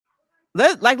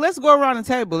let's go around the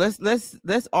table.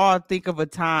 Let's all think of a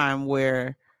time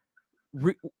where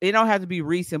it don't have to be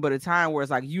recent, but a time where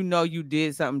it's like you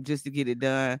did something just to get it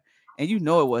done, and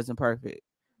it wasn't perfect,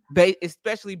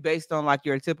 especially based on like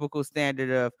your typical standard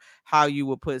of how you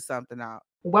would put something out.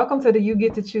 Welcome to the You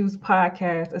Get to Choose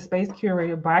podcast, a space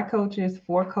curated by coaches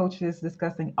for coaches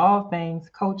discussing all things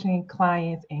coaching,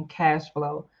 clients, and cash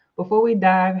flow. Before we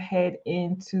dive head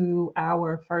into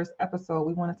our first episode,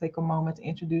 we want to take a moment to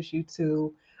introduce you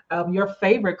to your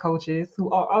favorite coaches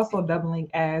who are also doubling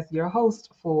as your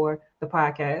host for the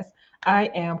podcast.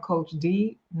 I am Coach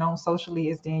D, known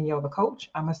socially as Danielle the Coach.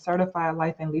 I'm a certified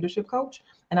life and leadership coach,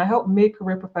 and I help mid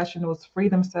career professionals free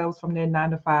themselves from their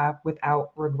 9 to 5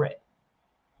 without regret.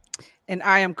 And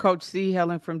I am Coach C.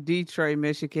 Helen from Detroit,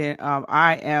 Michigan.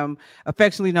 I am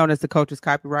affectionately known as the Coach's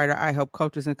Copywriter. I help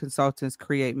coaches and consultants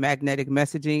create magnetic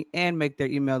messaging and make their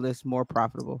email list more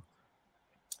profitable.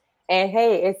 And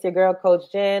hey, it's your girl,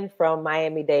 Coach Jen from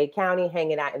Miami-Dade County,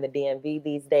 hanging out in the DMV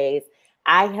these days.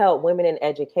 I help women in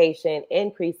education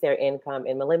increase their income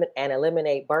and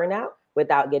eliminate burnout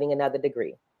without getting another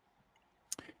degree.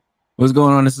 What's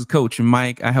going on? This is Coach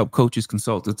Mike. I help coaches,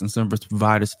 consultants, and service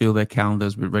providers fill their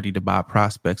calendars with ready-to-buy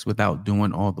prospects without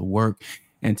doing all the work.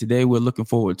 And today we're looking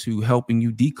forward to helping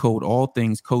you decode all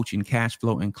things coaching, cash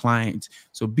flow, and clients.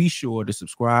 So be sure to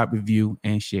subscribe, review,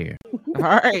 and share. All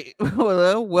right.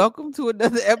 Well, welcome to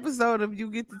another episode of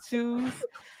You Get to Choose,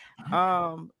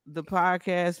 the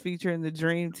podcast featuring the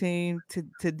Dream Team.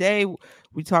 Today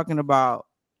we're talking about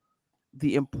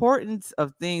the importance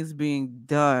of things being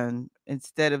done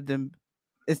instead of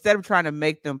trying to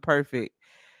make them perfect,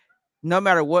 no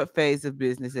matter what phase of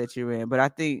business that you're in. But I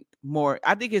think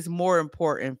it's more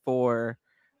important for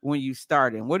when you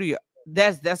starting.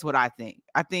 That's what I think.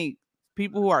 I think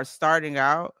people who are starting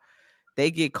out,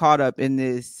 they get caught up in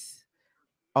this,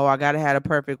 oh, I gotta have a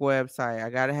perfect website, I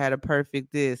gotta have a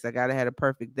perfect this, I gotta have a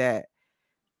perfect that.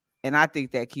 And I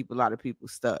think that keep a lot of people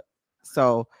stuck.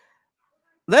 So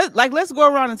let's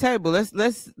go around the table.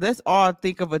 Let's all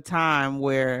think of a time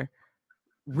where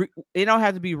it don't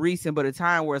have to be recent, but a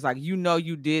time where it's like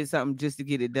you did something just to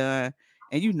get it done,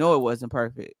 and it wasn't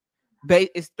perfect,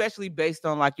 especially based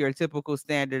on like your typical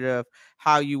standard of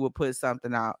how you would put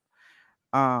something out.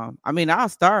 I'll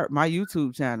start my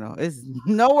YouTube channel. It's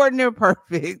nowhere near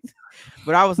perfect,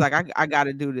 but I was like, I got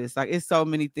to do this. Like, it's so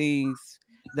many things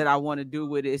that I want to do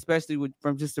with it, especially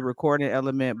from just the recording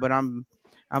element. But I'm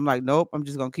like, nope, I'm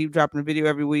just gonna keep dropping a video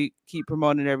every week, keep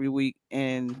promoting it every week,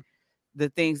 and the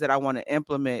things that I want to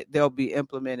implement, they'll be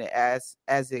implemented as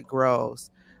it grows.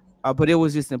 But it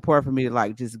was just important for me to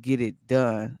like just get it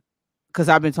done, because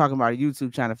I've been talking about a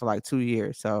YouTube channel for like 2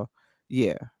 years. So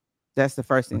yeah, that's the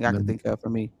first thing I could think of for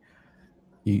me.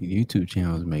 YouTube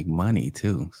channels make money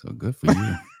too, so good for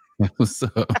you. So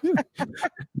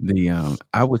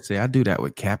I would say I do that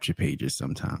with capture pages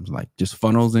sometimes, like just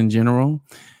funnels in general.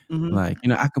 Mm-hmm. Like,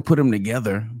 I can put them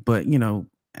together, but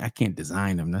I can't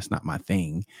design them. That's not my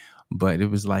thing. But it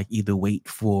was like either wait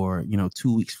for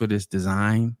 2 weeks for this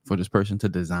person to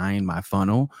design my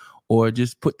funnel, or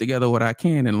just put together what I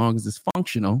can, as long as it's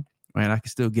functional. Right, I can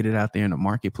still get it out there in the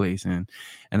marketplace. And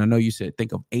I know you said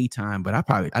think of a time, but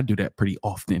I do that pretty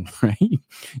often, right?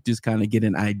 Just kind of get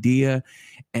an idea,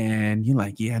 and you're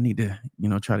like, yeah, I need to,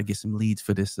 try to get some leads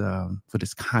for this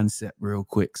concept real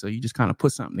quick. So you just kind of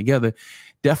put something together.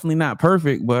 Definitely not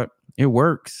perfect, but it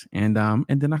works. And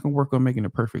then I can work on making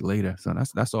it perfect later. So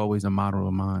that's always a model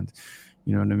of mine.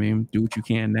 You know what I mean? Do what you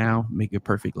can now, make it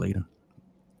perfect later.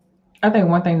 I think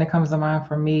one thing that comes to mind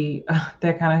for me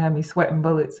that kind of had me sweating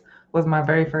bullets was my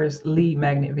very first lead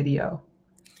magnet video.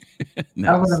 Nice.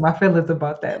 I was in my feelings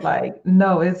about that. Like,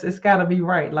 no, it's got to be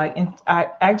right. Like, and I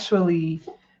actually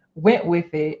went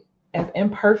with it as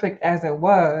imperfect as it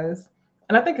was,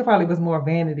 and I think it probably was more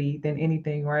vanity than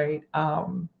anything, right?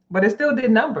 But it still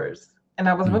did numbers, and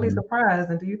I was really surprised.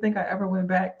 And do you think I ever went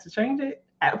back to change it?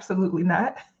 Absolutely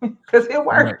not, because it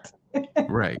worked.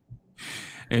 Right.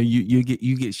 And you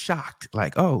get shocked,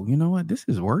 like, oh, you know what, this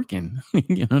is working.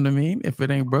 You know what I mean? If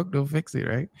it ain't broke, don't fix it,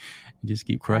 right? And just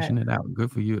keep crushing it out.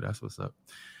 Good for you. That's what's up.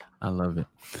 I love it.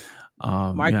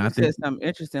 Mike, you said something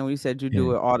interesting when you said you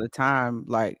do it all the time,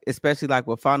 like especially like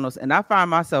with funnels. And I find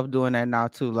myself doing that now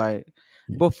too. Like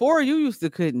before, you used to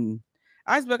couldn't.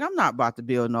 I was like, I'm not about to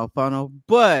build no funnel,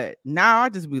 but now I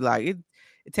just be like,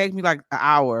 it takes me like an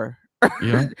hour.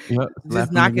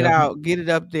 Just knock it out, get it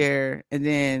up there, and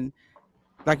then,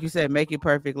 like you said, make it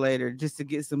perfect later, just to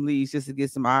get some leads, just to get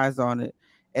some eyes on it.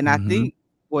 And I think,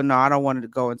 well, no, I don't want to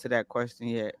go into that question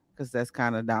yet, because that's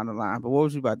kind of down the line. But what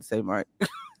was you about to say, Mike?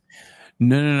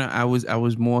 No. I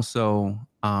was more so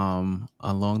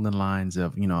along the lines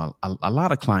of, a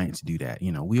lot of clients do that.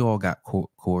 We all got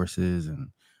courses and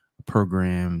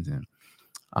programs, and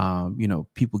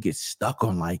people get stuck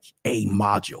on like a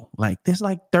module. Like there's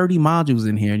like 30 modules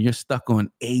in here and you're stuck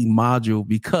on a module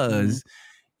because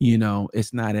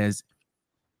it's not as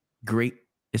great,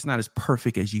 it's not as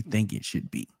perfect as you think it should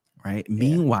be, right? Yeah.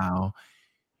 Meanwhile,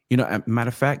 matter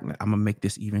of fact, I'm gonna make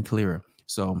this even clearer.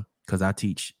 So, because I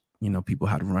teach, people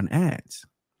how to run ads,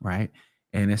 right?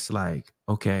 And it's like,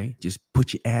 okay, just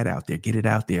put your ad out there, get it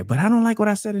out there. But I don't like what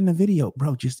I said in the video,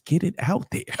 bro. Just get it out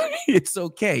there. It's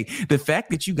okay. The fact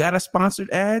that you got a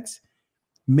sponsored ads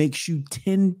makes you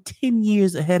 10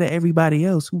 years ahead of everybody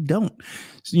else who don't.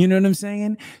 So, you know what I'm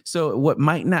saying? So what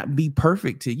might not be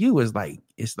perfect to you is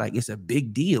it's a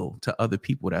big deal to other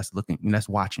people that's looking and that's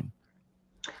watching.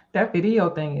 That video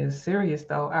thing is serious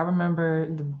though. I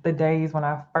remember the days when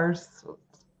I first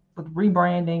was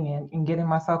rebranding and getting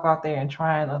myself out there and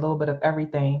trying a little bit of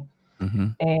everything. Mm-hmm.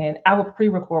 And I would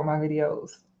pre-record my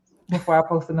videos before I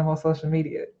posted them on social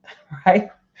media, right?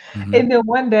 Mm-hmm. And then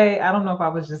one day, I don't know if I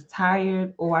was just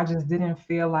tired or I just didn't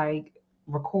feel like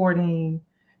recording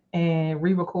and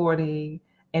re-recording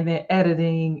and then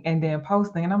editing and then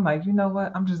posting. And I'm like, you know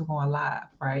what? I'm just going live,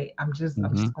 right? I'm just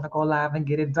gonna go live and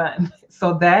get it done.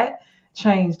 So that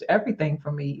changed everything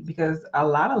for me because a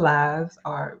lot of lives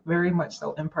are very much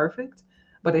so imperfect,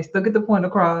 but they still get the point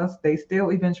across. They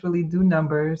still eventually do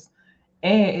numbers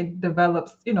and it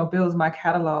develops, builds my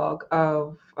catalog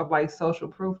of like social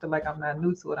proof that like I'm not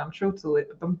new to it, I'm true to it.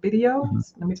 But them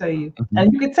videos, let me tell you,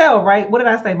 and you can tell, right? What did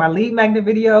I say? My lead magnet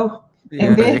video,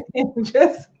 and then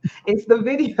just it's the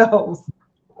videos.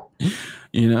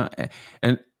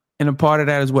 And a part of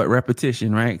that is what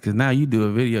repetition, right? Because now you do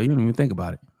a video, you don't even think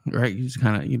about it, right? You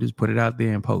just put it out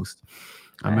there and post.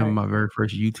 I remember my very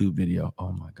first YouTube video.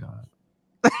 Oh my God.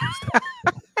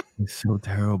 It's so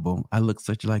terrible. I look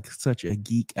such a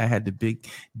geek. I had the big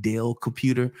Dell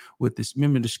computer with this.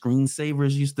 Remember the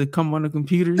screensavers used to come on the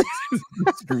computers?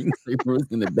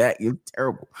 Screensavers in the back. It was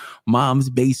terrible.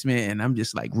 Mom's basement, and I'm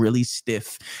just like really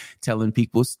stiff, telling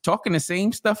people, talking the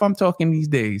same stuff I'm talking these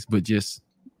days, but just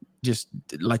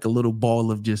like a little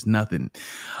ball of just nothing.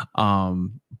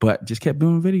 But just kept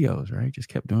doing videos, right? Just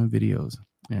kept doing videos,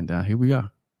 and here we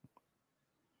are.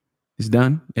 It's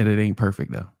done, and it ain't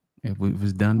perfect though. It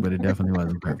was done, but it definitely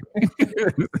wasn't perfect.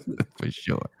 For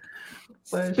sure.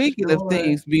 Speaking of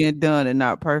things being done and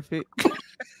not perfect,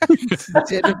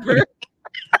 Jennifer.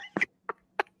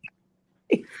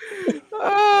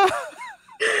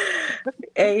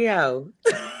 Hey, yo.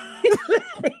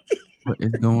 What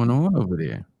is going on over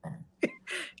there?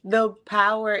 The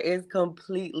power is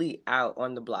completely out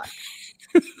on the block.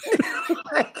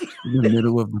 In the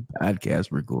middle of the podcast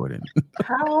recording.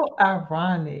 How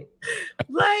ironic.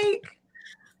 Like,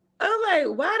 I'm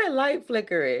like, why the light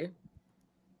flickering?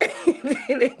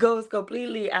 And it goes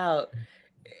completely out.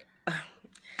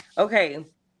 Okay.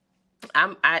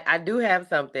 I do have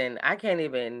something. I can't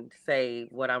even say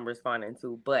what I'm responding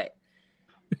to, but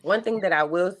one thing that I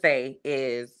will say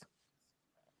is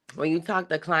when you talk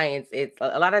to clients, it's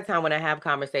a lot of time when I have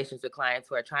conversations with clients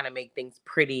who are trying to make things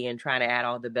pretty and trying to add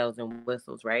all the bells and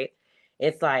whistles, right?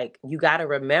 It's like, you got to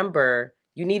remember,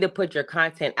 you need to put your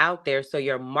content out there so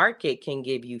your market can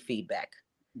give you feedback,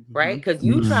 right? Because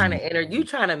you trying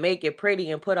to make it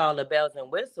pretty and put all the bells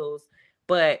and whistles,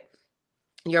 but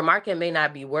your market may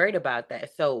not be worried about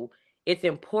that. So it's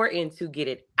important to get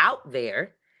it out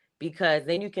there because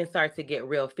then you can start to get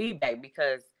real feedback,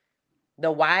 because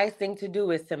the wise thing to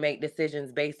do is to make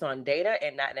decisions based on data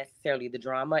and not necessarily the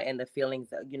drama and the feelings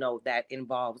that, that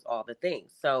involves all the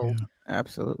things. So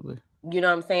absolutely. You know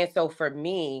what I'm saying? So for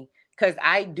me, because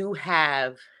I do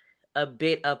have a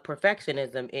bit of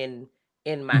perfectionism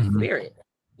in my spirit.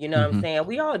 You know what I'm saying?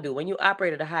 We all do. When you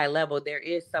operate at a high level, there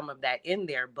is some of that in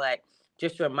there, but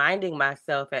just reminding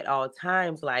myself at all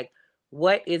times, like,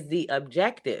 what is the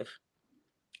objective?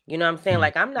 You know what I'm saying?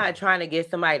 Like, I'm not trying to get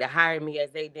somebody to hire me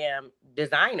as a damn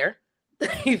designer.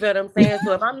 You feel what I'm saying?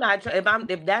 So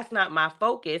if that's not my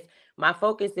focus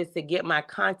is to get my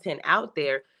content out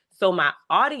there so my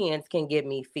audience can give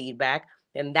me feedback,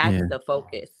 and that's the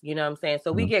focus. You know what I'm saying?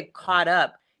 So we get caught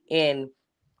up in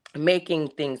making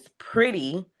things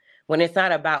pretty when it's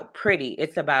not about pretty.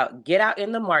 It's about get out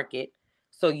in the market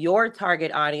so your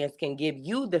target audience can give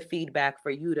you the feedback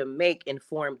for you to make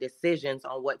informed decisions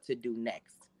on what to do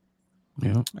next.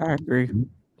 Yeah, I agree.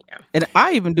 Yeah. And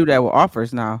I even do that with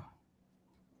offers now.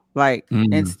 Like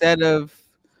instead of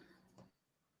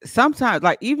sometimes,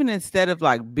 like even instead of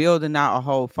like building out a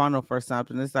whole funnel for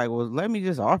something, it's like, well, let me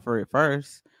just offer it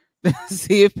first.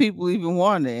 See if people even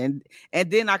want it,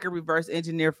 and then I can reverse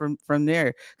engineer from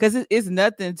there, because it's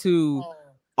nothing to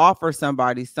offer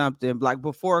somebody something like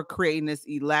before creating this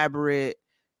elaborate,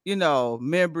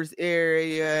 members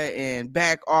area and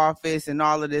back office and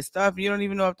all of this stuff. You don't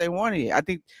even know if they want it. I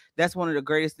think that's one of the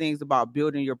greatest things about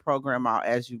building your program out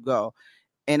as you go.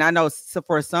 And I know, so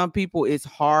for some people it's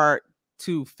hard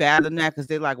to fathom that, because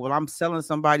they're like, well, I'm selling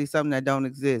somebody something that don't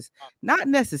exist. Not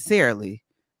necessarily,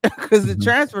 because the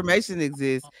transformation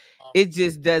exists. It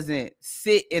just doesn't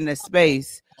sit in a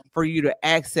space for you to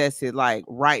access it like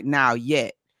right now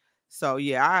yet. So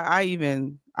yeah, I've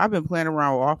been playing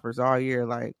around with offers all year.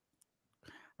 Like,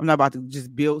 I'm not about to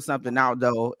just build something out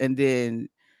though, and then,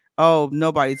 oh,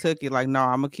 nobody took it. Like, no,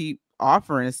 I'm gonna keep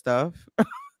offering stuff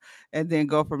and then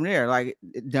go from there. Like,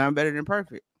 done better than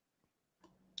perfect.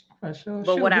 For sure.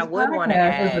 But what I This would want to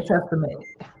podcast is a add, testament.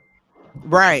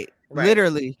 Right. right,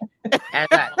 Literally.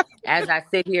 as I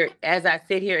sit here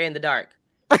in the dark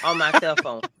on my cell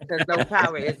phone because no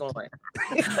power is on.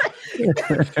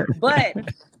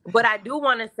 but I do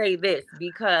want to say this,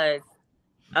 because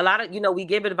a lot of, we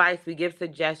give advice, we give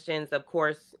suggestions. Of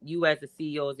course, you as the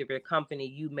CEOs of your company,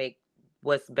 you make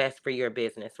what's best for your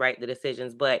business, right? The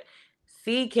decisions. But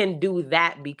C can do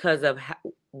that because of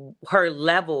her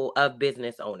level of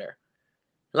business owner.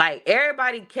 Like,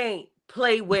 everybody can't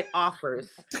play with offers.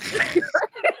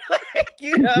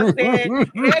 You know what I'm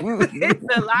saying?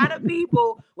 It's a lot of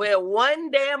people with one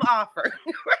damn offer.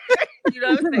 You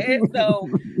know what I'm saying?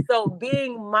 So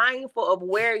being mindful of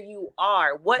where you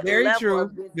are, what Very level true.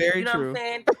 of business, Very you know true. what I'm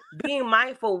saying? Being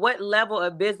mindful, what level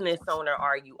of business owner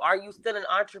are you? Are you still an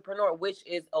entrepreneur, which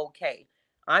is okay?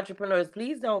 Entrepreneurs,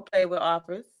 please don't play with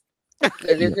offers,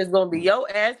 because it's just gonna be your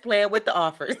ass playing with the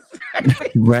offers.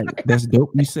 Right. That's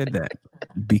dope. You said that,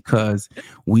 because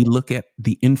we look at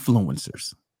the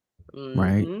influencers,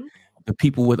 right? Mhm. The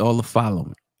people with all the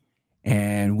following,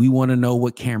 and we want to know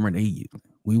what camera they use.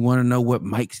 We want to know what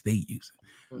mics they use,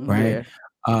 right?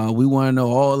 We want to know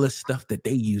all the stuff that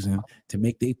they using to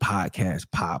make their podcast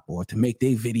pop or to make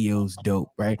their videos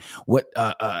dope, right? What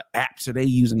apps are they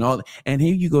using? And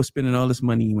here you go spending all this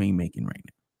money you ain't making right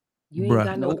now. You ain't Bruh,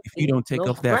 got no, if you don't take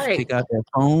right. take out that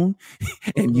phone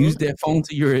and use that phone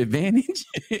to your advantage,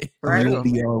 Right. you'll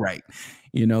be all right.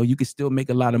 You can still make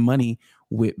a lot of money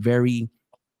with very,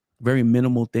 very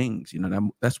minimal things.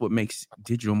 That's what makes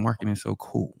digital marketing so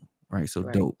cool, right? So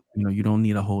Right. dope. You don't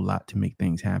need a whole lot to make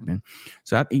things happen.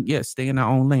 So I think, yeah, stay in our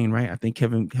own lane, right? I think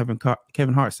Kevin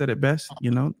Hart said it best.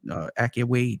 Act your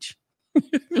wage.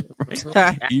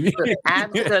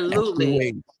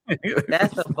 Absolutely.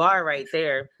 That's a bar right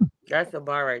there. That's a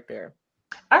bar right there.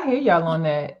 I hear y'all on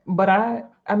that, but I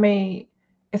mean,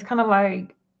 it's kind of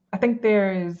like, I think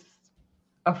there is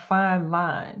a fine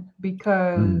line,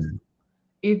 because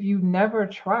if you never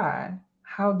try,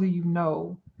 how do you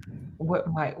know what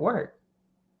might work?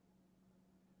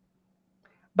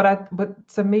 But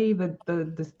to me,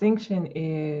 the distinction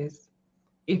is,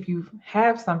 if you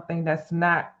have something that's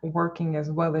not working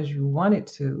as well as you want it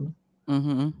to,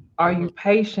 are you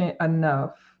patient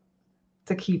enough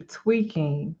to keep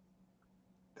tweaking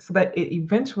so that it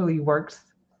eventually works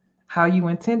how you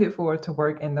intended for it to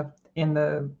work in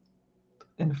the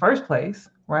first place,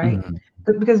 right?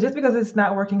 Because just because it's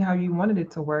not working how you wanted it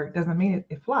to work doesn't mean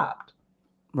it flopped.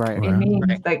 Right. It means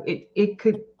like it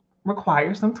could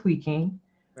require some tweaking,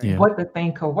 Yeah. but the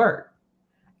thing could work.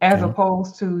 As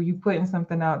opposed to you putting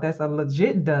something out that's a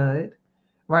legit dud,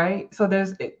 right? So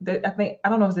I think, I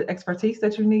don't know, is it expertise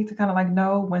that you need to kind of like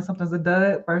know when something's a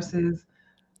dud versus,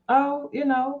 oh,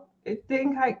 it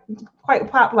didn't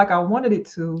quite pop like I wanted it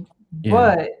to,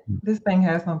 but this thing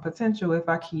has some potential if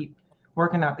I keep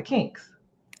working out the kinks.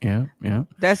 Yeah.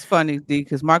 That's funny, D,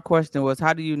 because my question was,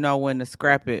 how do you know when to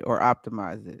scrap it or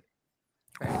optimize it?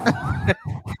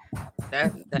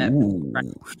 That's Ooh.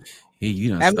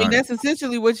 Hey, I mean, that's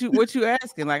essentially what you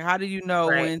asking. Like, how do you know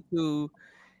when to?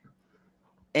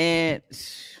 And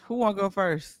who want to go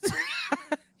first?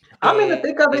 I'm in the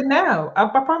thick of it now. I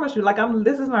promise you. Like,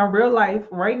 this is my real life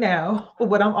right now.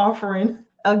 What I'm offering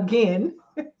again,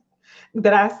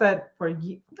 that I said for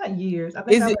not years. I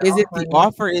think is it the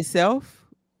offer itself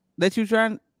that you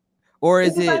trying, or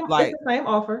is it like it's the same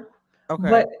offer? Okay,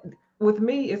 but with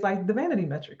me, it's like the vanity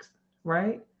metrics,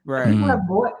 right? Right. People have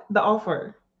bought the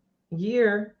offer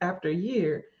year after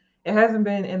year. It hasn't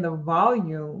been in the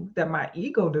volume that my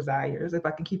ego desires, if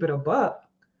I can keep it a buck.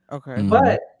 Okay.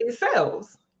 But it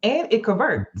sells and it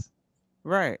converts.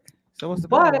 Right. So what's the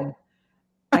problem?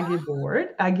 I get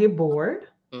bored.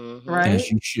 Right? As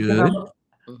you should.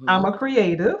 I'm a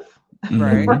creative.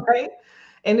 Right. Right.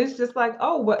 And it's just like,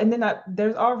 oh, well, and then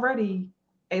there's already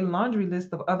a laundry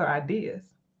list of other ideas,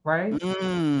 right?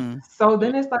 Mm. So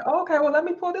then it's like, okay, well, let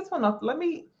me pull this one up. Let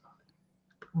me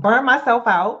burn myself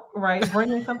out, right?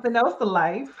 Bringing something else to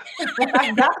life. When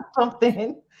I got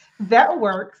something that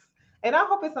works. And I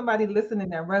hope it's somebody listening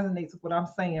that resonates with what I'm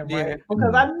saying, Yeah. right?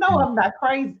 Because Mm, I know yeah, I'm not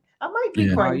crazy. I might be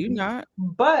yeah, No, you crazy, not.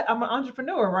 but I'm an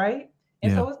entrepreneur, right?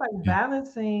 And yeah, so it's like yeah.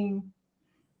 balancing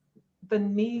the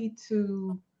need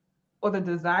to or the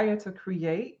desire to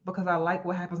create because I like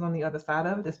what happens on the other side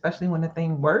of it, especially when the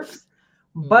thing works.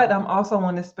 But I'm Mhm. also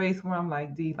in a space where I'm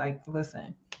like, D, like,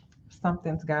 listen,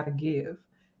 something's got to give.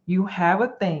 You have a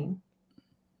thing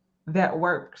that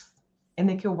works, and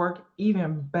it can work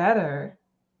even better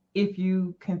if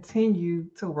you continue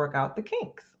to work out the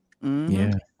kinks. Mm-hmm.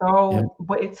 Yeah, yeah, So,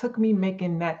 but it took me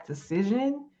making that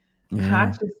decision yeah,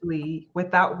 consciously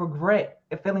without regret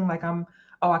and feeling like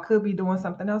oh, I could be doing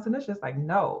something else. And it's just like,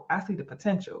 no, I see the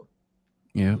potential,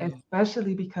 yeah. Mhm.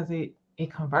 especially because it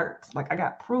converts. Like I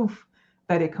got proof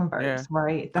that it Yeah. converts,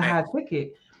 right? The Right. high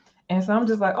ticket. And so I'm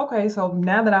just like, okay, so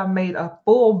now that I've made a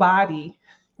full body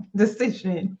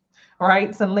decision,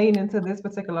 right, to lean into this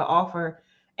particular offer,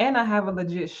 and I have a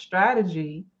legit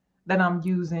strategy that I'm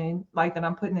using, like that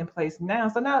I'm putting in place now.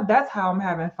 So now that's how I'm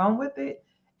having fun with it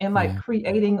and like Yeah.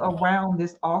 creating around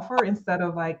this offer instead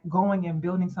of like going and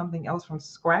building something else from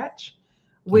scratch,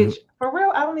 Yep. which for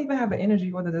real, I don't even have the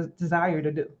energy or the desire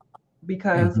to do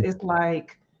because Mhm, it's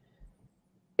like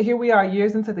here we are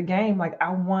years into the game. Like I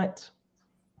want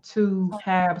to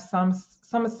have some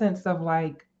sense of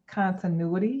like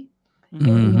continuity and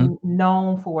Mm-hmm. mhm, being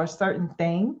known for a certain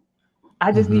thing.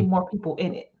 I just mhm. need more people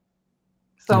in it.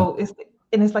 Yep. So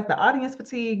it's like the audience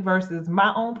fatigue versus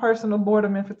my own personal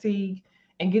boredom and fatigue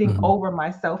and getting Mhm, over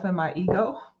myself and my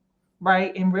ego,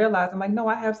 right? And realizing like, no,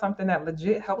 I have something that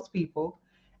legit helps people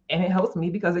and it helps me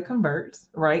because it converts,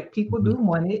 right? People mhm, do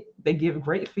want it. They give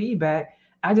great feedback.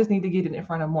 I just need to get it in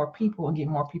front of more people and get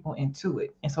more people into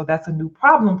it. And so that's a new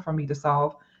problem for me to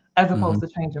solve as mhm, opposed to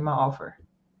changing my offer.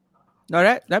 No,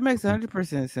 that makes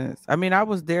 100% sense. I mean, I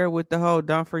was there with the whole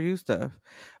done for you stuff,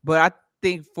 but I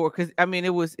think because I mean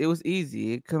it was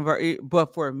easy.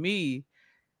 But for me,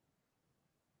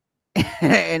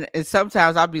 and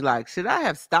sometimes I'll be like, should I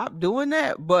have stopped doing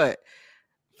that? But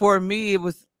for me, it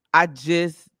was I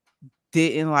just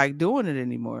didn't like doing it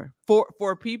anymore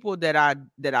for people that I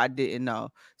didn't know.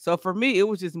 So for me, it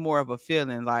was just more of a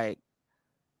feeling like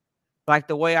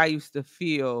the way I used to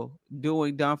feel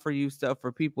doing done for you stuff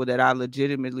for people that I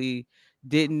legitimately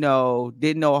didn't know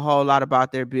a whole lot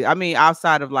about their business. I mean,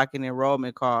 outside of like an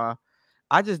enrollment call,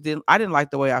 I didn't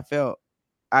like the way I felt.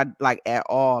 I like at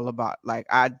all about like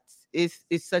I it's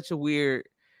such a weird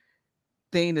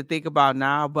thing to think about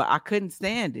now, but I couldn't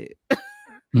stand it.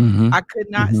 mhm, I could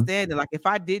not mhm. stand it. Like if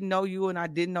I didn't know you and I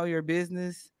didn't know your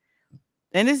business,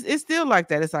 and it's still like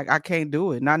that. It's like I can't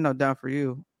do it. Not no done for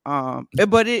you.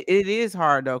 But it is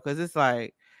hard though, because it's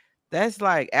like that's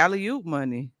like alley oop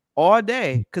money all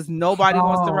day because nobody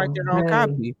wants to write Oh, their own they.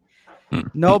 copy.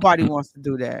 Nobody wants to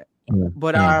do that. Yeah,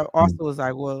 But yeah, I yeah. also was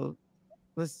like, well,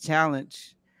 let's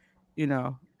challenge, you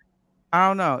know. I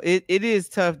don't know. It is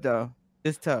tough though.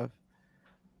 It's tough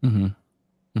Mhm,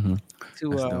 mhm.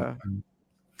 to That's dope. uh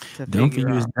to Done for figure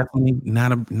you is out. definitely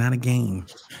not a game.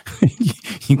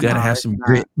 You gotta No, have it's some not.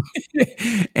 grit.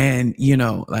 And,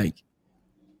 like,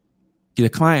 the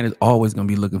client is always gonna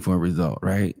be looking for a result,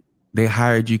 right? They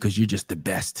hired you because you're just the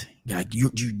best. Like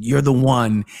you're the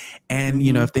one. And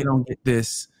Hmm. if they don't get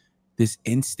this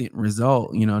instant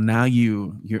result, now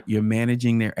you're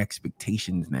managing their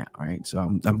expectations now, right? So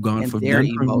I'm gone And from their done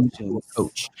from you to a emotions.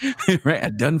 coach, right? I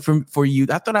done for you.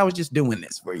 I thought I was just doing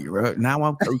this for you, right? Now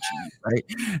I'm coaching you, right?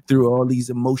 Through all these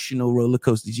emotional roller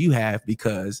coasters you have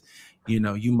because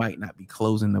you might not be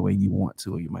closing the way you want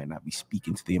to, or you might not be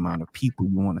speaking to the amount of people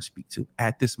you want to speak to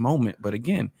at this moment. But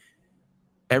again,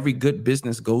 every good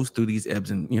business goes through these ebbs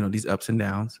and these ups and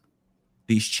downs,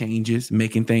 these changes,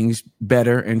 making things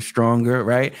better and stronger,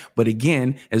 right? But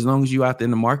again, as long as you out there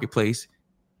in the marketplace,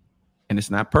 and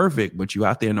it's not perfect, but you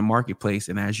out there in the marketplace,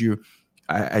 and as you're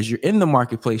in the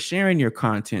marketplace, sharing your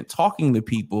content, talking to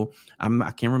people, I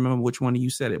can't remember which one of you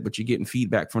said it, but you're getting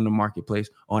feedback from the marketplace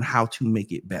on how to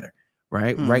make it better,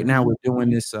 right? Right now, Hmm. we're doing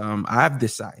this. I've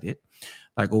decided,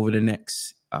 like over the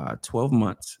next 12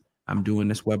 months, I'm doing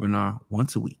this webinar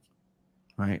once a week,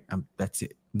 right? That's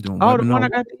it. I'm doing Oh, the one webinar. I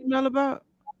got the email about?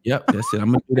 Yep, that's it.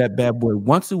 I'm gonna do that bad boy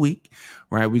once a week,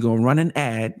 right? We're gonna run an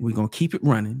ad. We're gonna keep it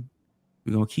running.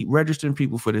 We're gonna keep registering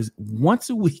people for this once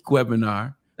a week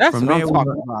webinar. That's From what I'm there,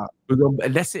 talking about.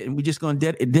 that's it. And we're just gonna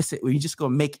we're just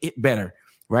gonna make it better,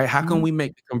 right? How can Mhm. we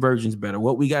make the conversions better?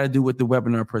 What we got to do with the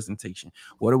webinar presentation?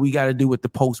 What do we got to do with the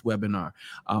post webinar?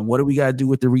 What do we got to do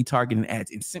with the retargeting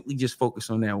ads? And simply just focus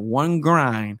on that one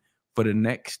grind for the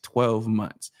next 12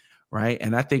 months, right?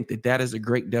 And I think that that is a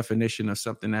great definition of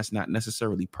something that's not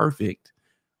necessarily perfect,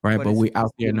 right? But But it's we're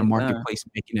out there in getting the it done. marketplace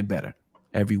making it better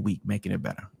every week, making it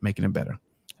better, making it better.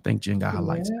 I think Jen got her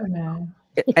lights Yeah, back. man.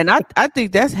 And I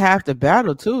think that's half the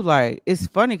battle too. Like it's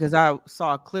funny because I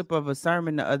saw a clip of a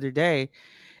sermon the other day,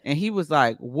 and he was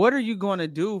like, "What are you going to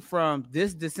do from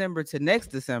this December to next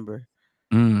December?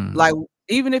 Like Mm,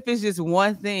 even if it's just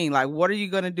one thing, like what are you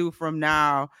going to do from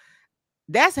now?"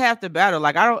 That's half the battle.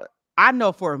 Like I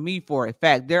know for me for a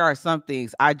fact there are some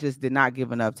things I just did not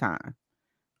give enough time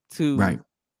right,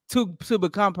 to to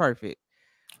become perfect.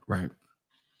 right,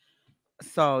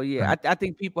 So yeah, right. I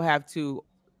think people have to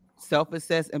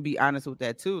self-assess and be honest with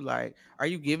that too. Like, are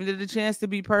you giving it a chance to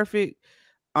be perfect?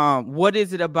 What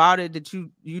is it about it that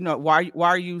you know why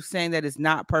are you saying that it's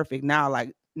not perfect now?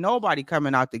 Like nobody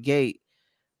coming out the gate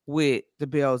with the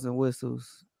bells and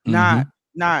whistles. Mm-hmm.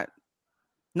 Not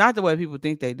not the way people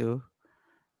think they do.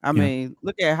 I Yeah, mean,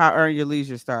 look at how Earn Your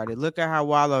Leisure started. Look at how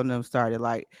Wallow and them started.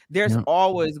 Like, there's yeah,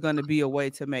 always going to be a way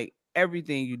to make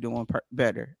everything you're doing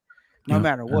better, no yeah,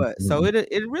 matter what. So absolutely.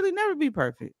 it really never be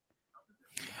perfect.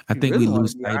 I If you think we really want to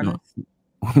lose be sight on honest.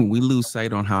 we lose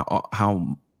sight on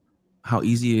how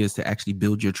easy it is to actually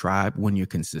build your tribe when you're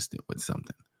consistent with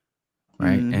something,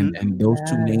 right? Mm-hmm. And those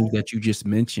two Yes. names that you just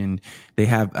mentioned, they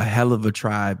have a hell of a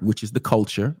tribe, which is the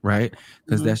culture, right?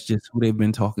 Because Mm-hmm. that's just who they've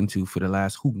been talking to for the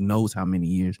last who knows how many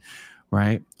years,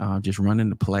 right? Just running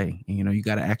the play. And, you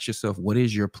got to ask yourself, what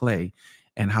is your play,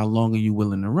 and how long are you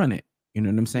willing to run it? You know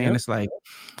what I'm saying? Yep. It's like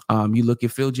you look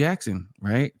at Phil Jackson,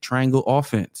 right? Triangle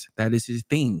offense. That is his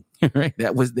thing, right?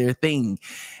 That was their thing.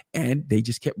 And they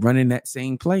just kept running that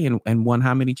same play and won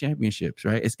how many championships,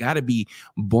 right? It's got to be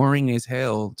boring as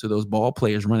hell to those ball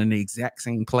players running the exact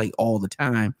same play all the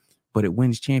time, but it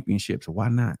wins championships. Why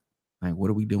not? Like, what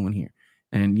are we doing here?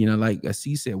 And, like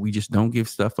C said, we just don't give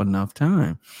stuff enough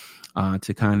time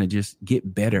to kind of just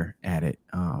get better at it.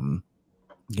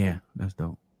 Yeah, that's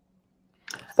dope.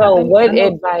 I So, think I what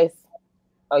know. advice?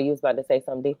 Oh, you was about to say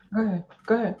something, D? Go ahead.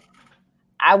 Go ahead.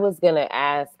 I was gonna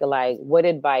ask, like, what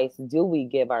advice do we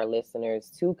give our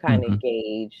listeners to kind Mm-hmm. of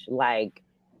gauge, like,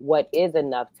 what is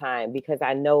enough time? Because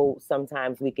I know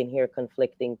sometimes we can hear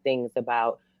conflicting things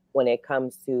about when it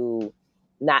comes to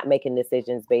not making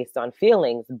decisions based on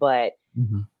feelings, but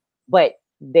Mm-hmm. but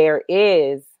there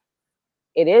is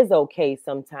it is okay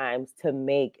sometimes to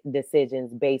make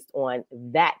decisions based on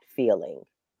that feeling,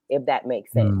 if that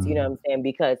makes sense. You know what I'm saying?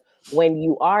 Because when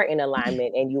you are in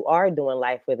alignment and you are doing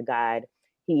life with God,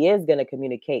 He is going to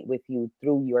communicate with you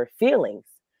through your feelings.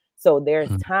 So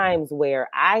there's Mm-hmm. times where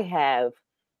I have,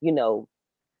 you know,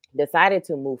 decided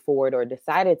to move forward or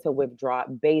decided to withdraw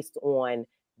based on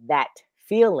that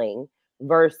feeling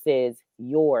versus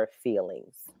your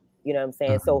feelings. You know what I'm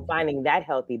saying? So Mm-hmm. finding that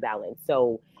healthy balance.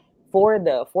 So for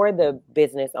the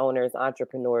business owners,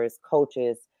 entrepreneurs,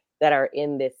 coaches that are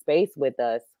in this space with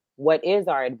us, what is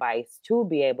our advice to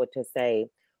be able to say,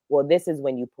 well, this is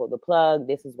when you pull the plug,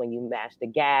 this is when you mash the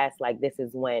gas, like this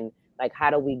is when, like, how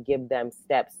do we give them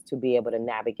steps to be able to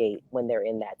navigate when they're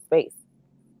in that space?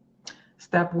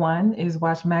 Step one is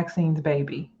watch Maxine's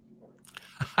Baby.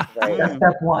 Right. That's Mm,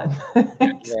 step one.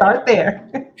 Yeah. Start there.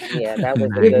 Yeah, that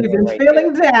was a If good you've Nice. one been right there.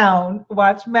 feeling down,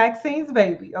 watch Maxine's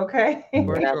Baby. Okay. Yeah,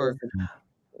 for Mm-hmm. that was sure.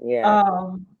 yeah.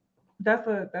 um, that's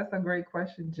a great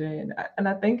question, Jen. And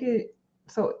I think it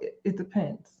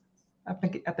depends. I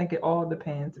think it all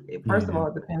depends. First of Yeah. all,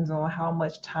 it depends on how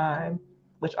much time,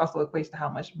 which also equates to how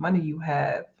much money you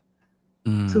have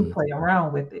to Mm-hmm. play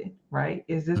around with it. Right?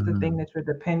 Is this the thing Mm-hmm. that you're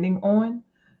depending on?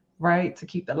 Right, to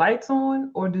keep the lights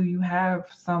on, or do you have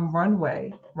some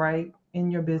runway, right, in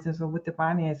your business or with the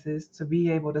finances to be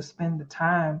able to spend the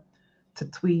time to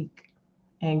tweak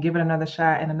and give it another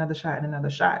shot and another shot and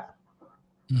another shot?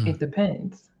 It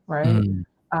depends, right?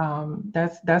 Mm-hmm.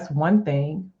 That's one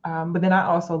thing. But then I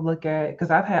also look at, because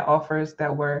I've had offers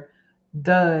that were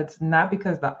duds, not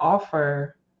because the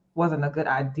offer wasn't a good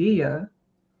idea,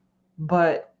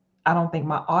 but I don't think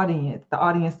my audience, the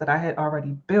audience that I had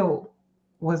already built,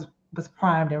 was was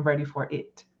primed and ready for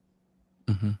it.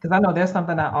 Mm-hmm. Because I know there's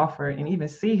something I offered, and even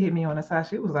C hit me on the side.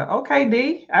 She was like, "Okay,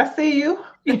 D, I see you."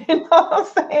 You know what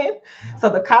I'm saying? So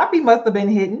the copy must have been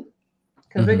hidden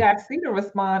because they Mm-hmm. got C to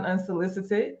respond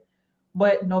unsolicited,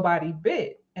 but nobody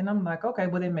bid. And I'm like, okay,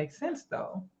 well, it makes sense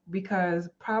though, because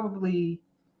probably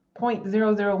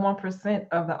 0.001%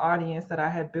 of the audience that I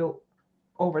had built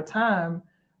over time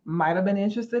might have been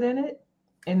interested in it.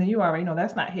 And then you already know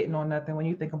that's not hitting on nothing when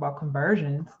you think about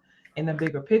conversions. in the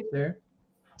bigger picture.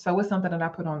 So it's something that I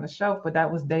put on the shelf, but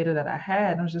that was data that I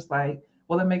had. And I was just like,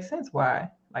 well, it makes sense why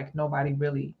like nobody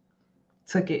really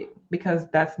took it, because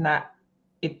that's not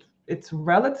it. It's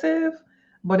relative,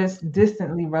 but it's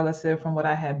distantly relative from what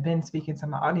I had been speaking to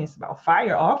my audience about.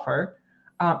 Fire offer,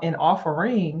 and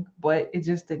offering, but it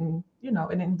just didn't, it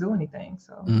didn't do anything.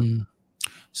 So Mm.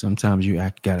 Sometimes you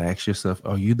gotta ask yourself,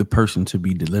 are you the person to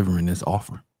be delivering this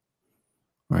offer?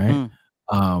 Right?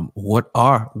 Mm. What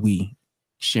are we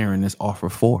sharing this offer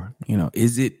for?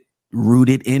 Is it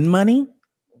rooted in money?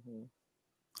 Mhm.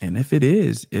 And if it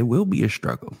is, it will be a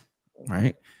struggle,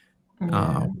 right? yeah.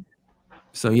 Um,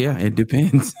 so yeah, it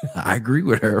depends. I agree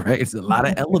with her, right? It's a lot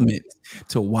of elements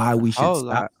to why we should Whole stop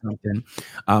lot. something.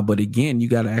 But again, you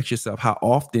got to ask yourself, how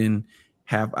often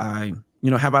have I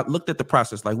looked at the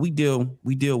process? Like we deal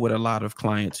with a lot of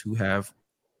clients who have,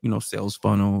 sales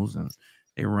funnels, and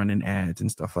they're running ads and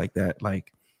stuff like that.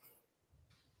 Like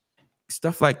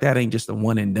stuff like that ain't just a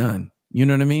one and done. You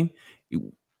know what I mean?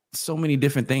 So many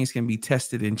different things can be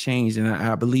tested and changed. And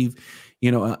I believe,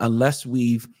 unless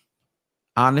we've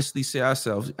honestly say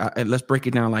ourselves, and let's break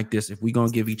it down like this. If we're going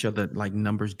to give each other like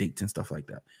numbers, dates, and stuff like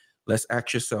that, let's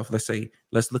ask yourself,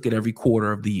 let's look at every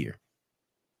quarter of the year,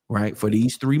 right? For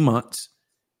these 3 months,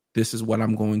 this is what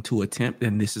I'm going to attempt.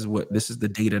 And this is the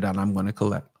data that I'm going to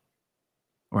collect,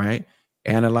 right?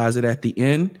 Analyze it at the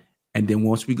end. And then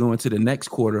once we go into the next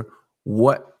quarter,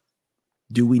 what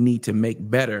do we need to make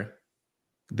better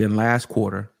than last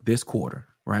quarter, this quarter,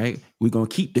 right? We're going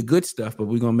to keep the good stuff, but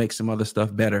we're going to make some other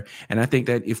stuff better. And I think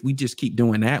that if we just keep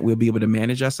doing that, we'll be able to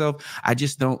manage ourselves. I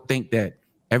just don't think that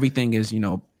everything is,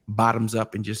 bottoms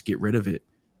up and just get rid of it.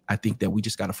 I think that we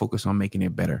just got to focus on making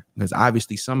it better, because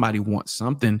obviously somebody wants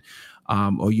something,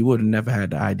 or you would have never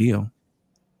had the ideal,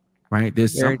 right?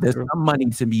 There's Very some true. money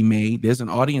to be made. There's an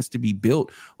audience to be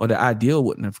built, or the ideal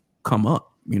wouldn't have come up.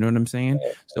 You know what I'm saying?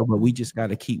 So, but we just got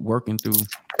to keep working through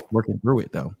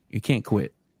it though. You can't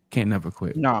quit. Can't never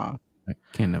quit. No. Right?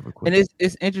 Can't never And quit.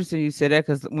 it's interesting you said that,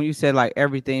 because when you said like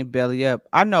everything belly up,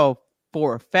 I know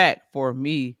for a fact for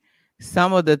me,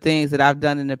 some of the things that I've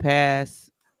done in the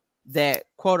past that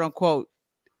quote unquote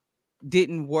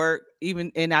didn't work,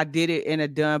 even and I did it and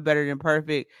it done better than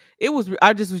perfect.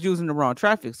 I just was using the wrong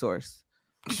traffic source.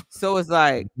 So it's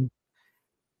like, Mhm.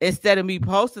 instead of me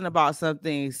posting about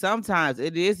something, sometimes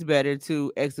it is better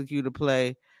to execute a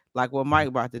play like what Mike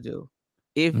about to do.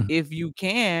 Mhm. If you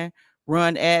can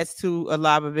run ads to a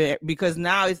live event, because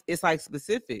now it's like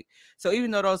specific. So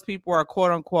even though those people are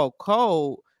quote unquote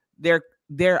cold, they're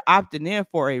they're opting in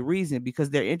for a reason, because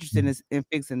they're interested in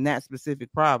fixing that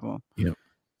specific problem. Yep. Yep.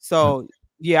 So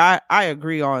yeah, I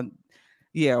agree on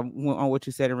on what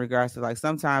you said in regards to like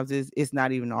sometimes it's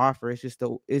not even an offer. It's just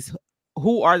it's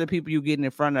who are the people you getting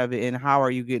in front of it, and how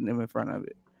are you getting them in front of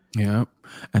it? Yeah.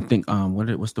 I think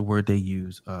what's the word they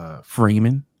use?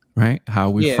 Framing, right? How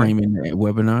we Yeah. framing the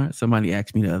webinar. Somebody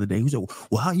asked me the other day, who said,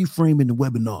 well, how are you framing the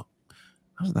webinar?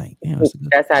 I was like, damn, that's a good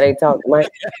That's how they talk, Mike.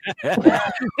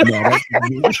 no, that's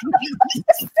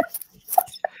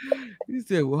He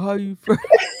said, well, how you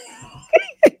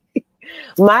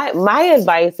My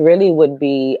advice really would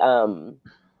be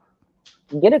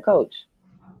get a coach.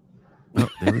 oh,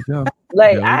 there we go.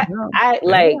 Like There we go. I Yeah.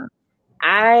 like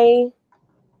I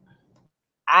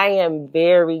I am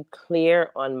very clear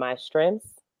on my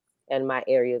strengths and my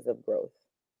areas of growth.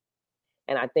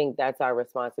 And I think that's our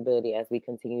responsibility as we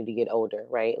continue to get older,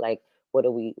 right? Like what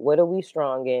are we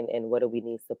strong in and what do we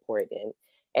need support in?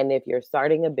 And if you're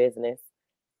starting a business,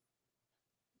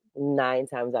 9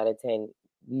 times out of 10,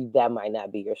 that might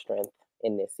not be your strength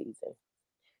in this season.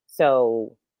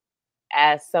 So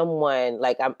as someone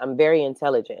like I'm very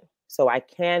intelligent, so I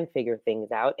can figure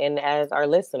things out. And as our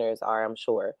listeners are, I'm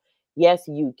sure, yes,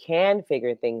 you can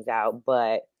figure things out,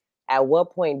 but at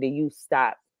what point do you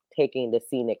stop taking the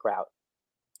scenic route?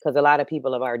 Because a lot of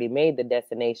people have already made the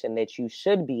destination that you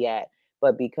should be at,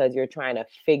 but because you're trying to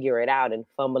figure it out and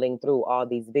fumbling through all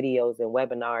these videos and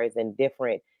webinars and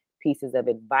different pieces of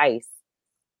advice,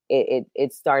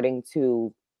 it's starting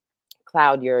to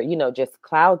cloud your, just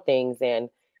cloud things. And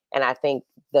I think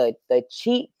the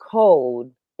cheat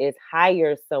code is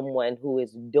hire someone who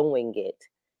is doing it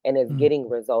and is Mhm. getting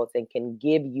results and can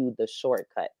give you the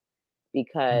shortcut, Mhm.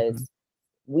 because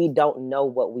we don't know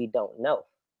what we don't know.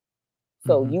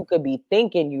 So Mhm. you could be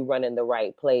thinking you running the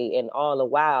right play, and all the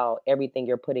while, everything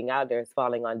you're putting out there is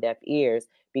falling on deaf ears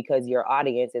because your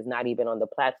audience is not even on the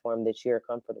platform that you're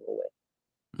comfortable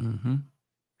Mhm.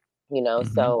 with.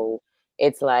 Mhm. So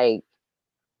it's like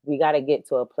we got to get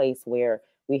to a place where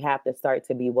we have to start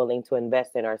to be willing to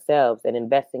invest in ourselves, and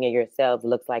investing in yourselves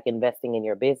looks like investing in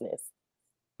your business.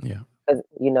 Yeah. 'Cause,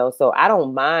 so I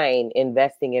don't mind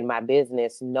investing in my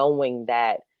business knowing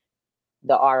that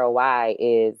the ROI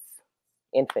is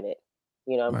infinite.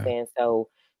 You know what I'm Right. saying?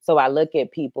 So I look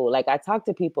at people, like I talk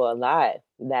to people a lot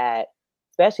that,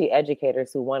 especially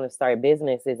educators who want to start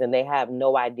businesses and they have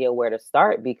no idea where to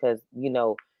start because,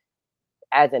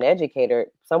 as an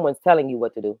educator, someone's telling you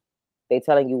what to do. They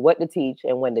telling you what to teach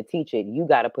and when to teach it. You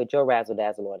got to put your razzle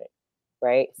dazzle on it,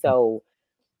 right? So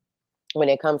when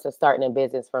it comes to starting a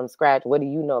business from scratch, what do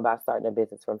you know about starting a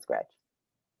business from scratch?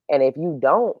 And if you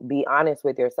don't, be honest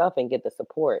with yourself and get the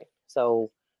support. So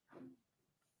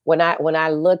when I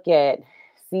look at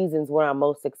seasons where I'm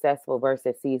most successful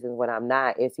versus seasons when I'm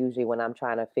not, it's usually when I'm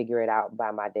trying to figure it out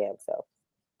by my damn self.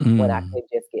 When I Mm. could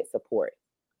just get support,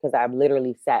 because I've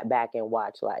literally sat back and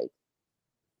watched like,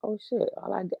 oh shit,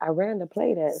 I ran the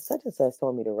play that such and such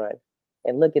told me to run,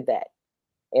 and look at that.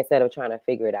 Instead of trying to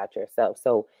figure it out yourself,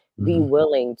 so be Mhm.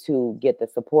 willing to get the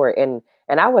support, and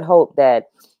I would hope that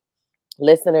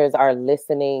listeners are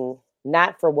listening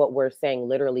not for what we're saying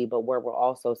literally, but where we're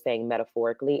also saying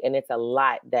metaphorically. And it's a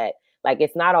lot that, like,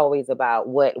 it's not always about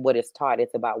what is taught,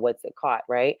 it's about what's it caught,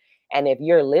 right? And if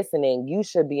you're listening, you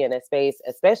should be in a space,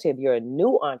 especially if you're a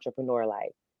new entrepreneur,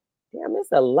 like, damn,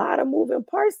 it's a lot of moving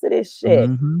parts to this shit.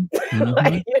 Mhm.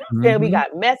 Like, Mhm. you know what I'm saying? We Mhm.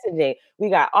 got messaging, we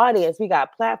got audience, we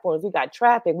got platforms, we got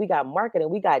traffic, we got marketing,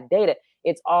 we got data.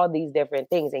 It's all these different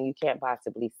things, and you can't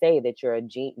possibly say that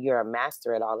you're a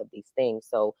master at all of these things.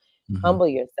 So Mhm. humble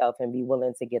yourself and be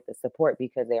willing to get the support,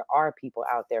 because there are people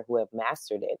out there who have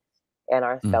mastered it and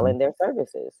are Mhm. selling their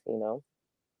services.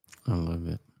 I love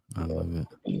it. I Yeah. love it.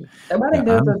 And I Yeah. think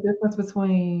there's a difference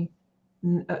between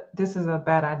this is a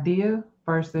bad idea Yeah.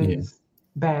 versus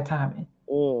bad timing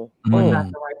Mm, or mm, not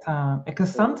Mm. the right time.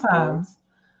 Because mhm, sometimes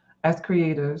as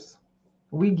creators,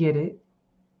 we get it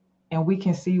and we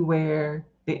can see where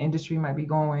the industry might be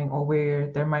going or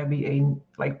where there might be a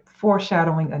like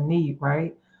foreshadowing a need,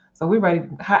 right? So we're ready,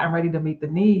 hot and ready to meet the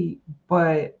need,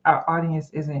 but our audience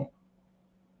isn't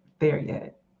there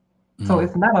yet. So Mm.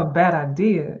 it's not a bad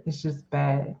idea, it's just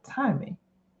bad timing.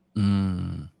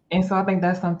 Mm. And so I think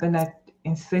that's something that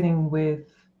in sitting with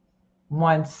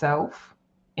oneself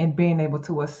and being able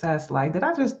to assess, like, did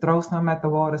I just throw something at the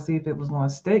wall to see if it was going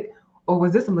to stick? Or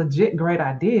was this a legit great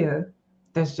idea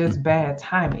that's just Mhm. bad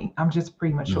timing? I'm just Mhm.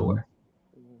 premature.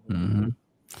 mhm, Mhm.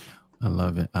 I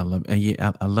love it. I love, and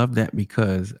yeah, I love that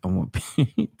because I want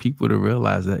people to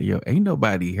realize that ain't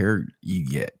nobody heard you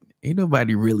yet. Ain't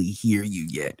nobody really hear you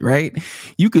yet, right?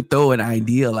 You could throw an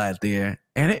ideal out there,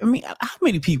 and I mean, how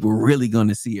many people really going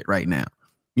to see it right now?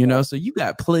 right. So you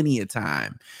got plenty of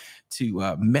time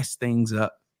to mess things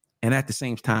up, and at the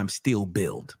same time still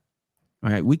build.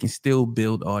 Right? We can still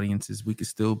build audiences. We can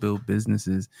still build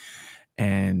businesses,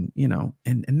 and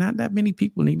and not that many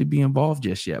people need to be involved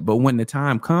just yet, but when the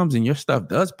time comes and your stuff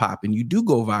does pop and you do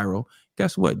go viral,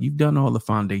 guess what? You've done all the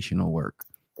foundational work,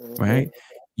 Mhm, right?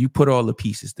 You put all the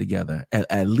pieces together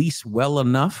at least well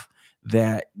enough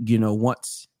that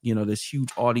once this huge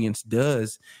audience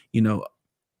does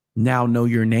now know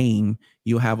your name,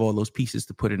 you'll have all those pieces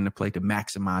to put into play to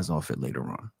maximize off it later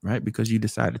on, right? Because you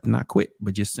decided to not quit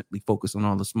but just simply focus on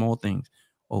all the small things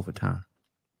over time.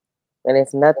 and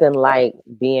it's nothing like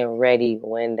being ready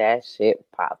when that shit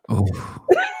pops. Oh,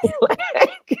 yeah.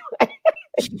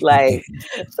 like,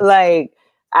 like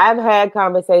I've had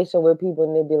conversation with people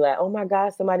and they'd be like, "Oh my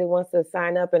God, somebody wants to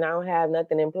sign up and I don't have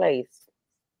nothing in place."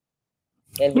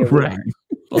 And here we Right. are.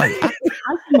 Like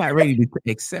I'm not ready to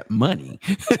accept money.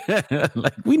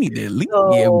 Like we need to at least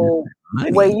be able to So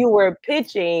accept when money. you were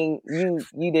pitching,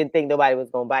 you didn't think nobody was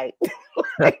gonna bite.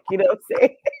 Like, you know what I'm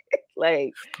saying?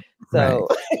 Like, Right. so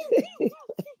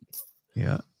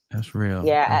Yeah. That's real.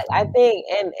 yeah, That's I real. think,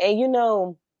 and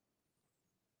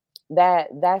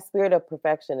that spirit of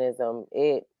perfectionism,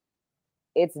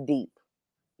 it's deep.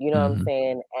 You know what I'm Mm-hmm.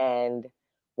 saying? And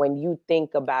when you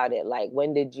think about it, like,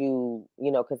 when did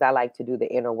because I like to do the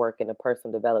inner work and the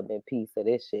personal development piece of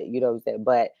this shit, you know what I'm saying?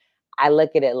 But I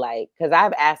look at it like, because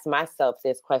I've asked myself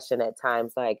this question at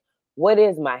times, like, what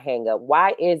is my hang up?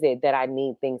 Why is it that I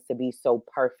need things to be so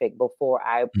perfect before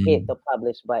I hit Mm-hmm. the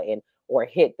publish button or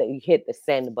hit the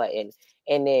send button?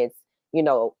 And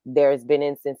there's been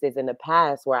instances in the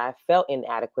past where I felt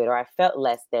inadequate or I felt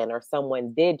less than, or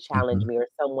someone did challenge Mm-hmm. me or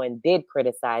someone did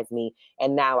criticize me.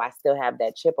 And now I still have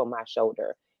that chip on my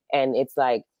shoulder. And it's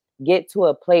like, get to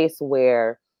a place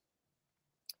where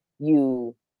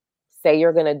you say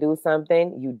you're going to do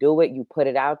something, you do it, you put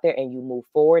it out there, and you move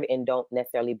forward and don't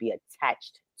necessarily be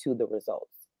attached to the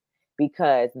results.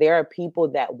 Because there are people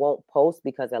that won't post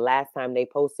because the last time they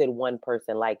posted, one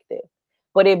person liked it.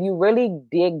 But if you really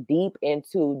dig deep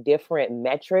into different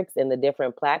metrics and the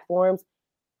different platforms,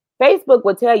 Facebook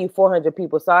would tell you 400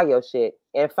 people saw your shit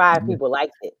and 5 people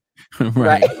liked it.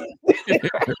 Right.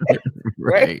 Right.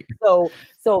 Right. So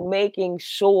making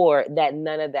sure that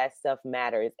none of that stuff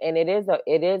matters. And it is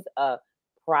a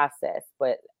process,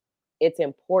 but it's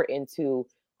important to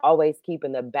always keep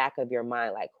in the back of your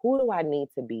mind, like, who do I need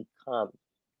to become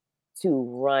to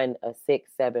run a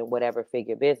 6, 7, whatever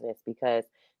figure business? Because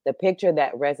the picture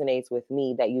that resonates with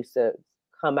me that used to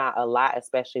come out a lot,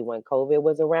 especially when COVID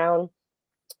was around,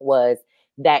 was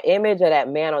that image of that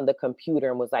man on the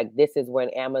computer and was like, this is when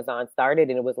Amazon started.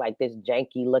 And it was like this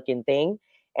janky looking thing.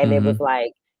 And it was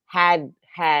like, had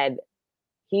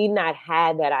he not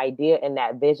had that idea and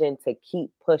that vision to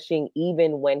keep pushing,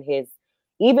 even when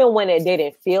it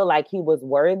didn't feel like he was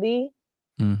worthy,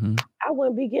 I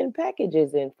wouldn't be getting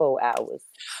packages in 4 hours.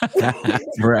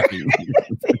 Right.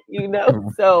 You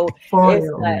know, so it's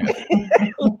like,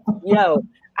 yo,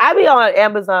 I be on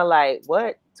Amazon like,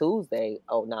 what? Tuesday?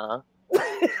 Oh, nah.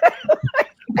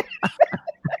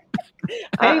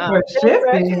 Paper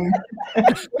shipping.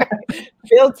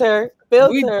 Filter.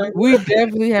 We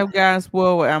definitely have gotten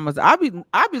spoiled with Amazon.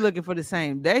 I be looking for the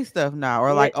same day stuff now,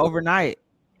 or like overnight.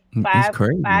 It's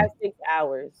crazy. 5, 6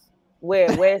 hours.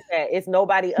 Where's that? It's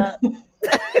nobody up.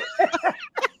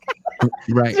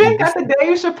 Right. You got the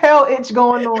Dave Chappelle itch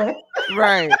going on.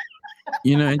 Right.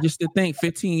 You know, and just to think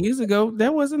 15 years ago,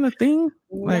 that wasn't a thing.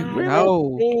 Like, Not really?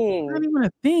 a Not even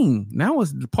a thing. That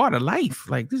was part of life.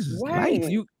 Like, this is Right. life.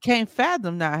 You can't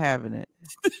fathom not having it.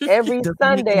 Every Doesn't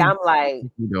make Sunday, any I'm like, sense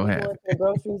if you we don't have going to it. the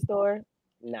grocery store?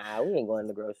 Nah, we ain't going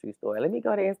to the grocery store. Let me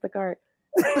go to Instacart.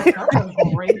 That's a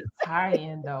great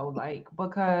tie-in though, like,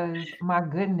 because my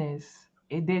goodness,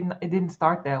 it didn't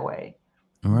start that way.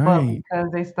 But Right.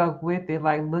 because they stuck with it,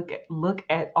 like look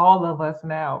at all of us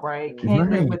now, right? Can't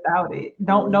live Right. without it.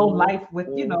 Don't know life with,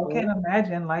 Mhm. can't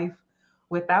imagine life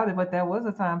without it. But there was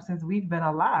a time since we've been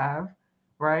alive,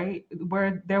 right,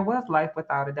 where there was life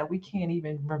without it that we can't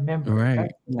even remember.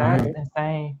 Right. That's Right.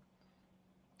 insane.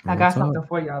 I Real got talk. something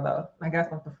for y'all though. I got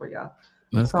something for y'all.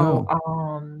 Let's So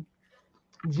go.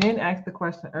 Jen asked the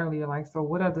question earlier, like, so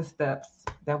what are the steps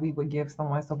that we would give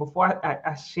someone? So before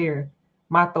I share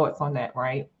my thoughts on that,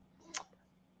 right?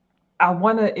 I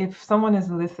want to, if someone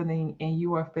is listening and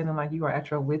you are feeling like you are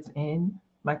at your wits' end,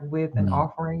 like with an Mhm.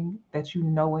 offering that you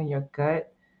know in your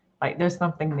gut, like there's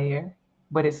something there,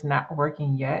 but it's not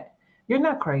working yet. You're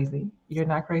not crazy. You're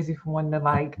not crazy for wanting to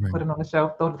like Right. put it on the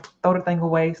shelf, throw the thing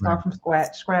away, Right. start from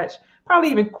scratch, probably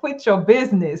even quit your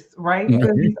business, right?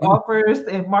 Because these offers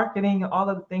and marketing and all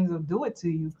of the things will do it to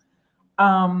you.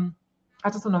 I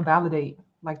just want to validate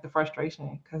like the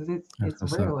frustration because That's it's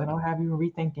what's up. real and I'll have you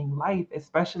rethinking life,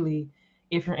 especially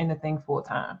if you're in the thing full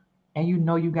time and you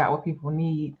know you got what people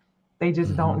need. They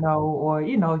just don't know, or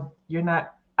you're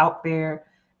not out there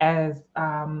as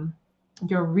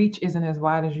your reach isn't as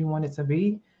wide as you want it to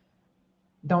be.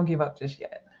 Don't give up just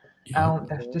yet. Yep.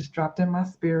 That's just dropped in my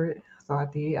spirit. So I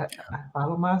did. I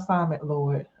followed my assignment,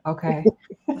 Lord. Okay.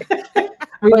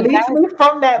 But Release me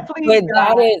from that, please,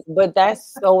 God. but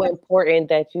that's so important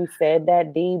that you said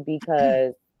that, D,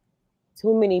 because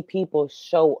too many people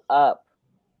show up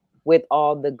with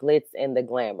all the glitz and the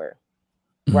glamour,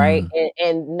 right? Mm.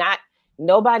 And not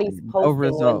nobody's No posting when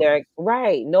result. they're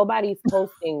right. Nobody's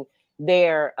posting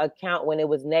their account when it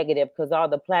was negative because all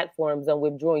the platforms are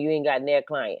withdrawing. You ain't got near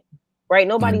client, right?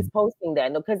 Nobody's posting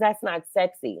that, no, because that's not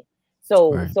sexy.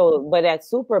 Right. But that's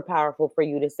super powerful for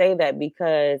you to say that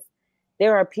because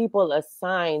there are people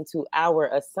assigned to our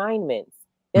assignments.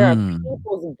 There are Mm.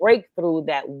 people's breakthrough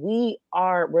that we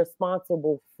are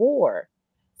responsible for.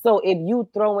 So if you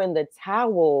throw in the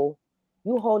towel,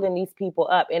 you holding these people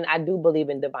up. And I do believe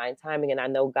in divine timing, and I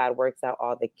know God works out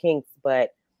all the kinks,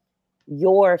 but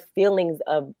your feelings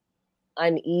of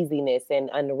uneasiness and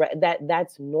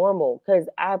that's normal. Because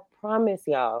I promise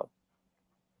y'all,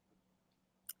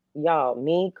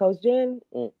 me, Coach Jen,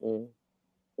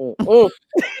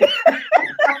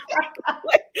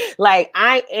 like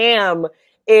I am.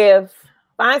 If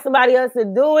find somebody else to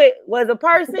do it was a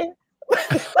person,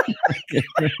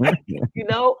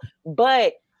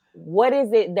 but what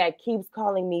is it that keeps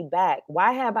calling me back?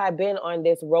 Why have I been on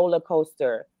this roller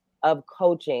coaster of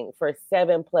coaching for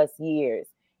 7+ years?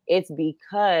 It's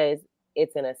because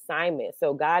it's an assignment.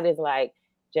 So God is like,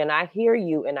 Jen, I hear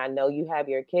you, and I know you have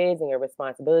your kids and your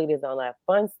responsibilities and all that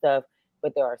fun stuff,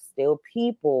 but there are still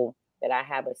people that I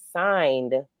have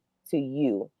assigned to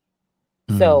you.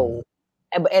 So,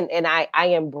 and I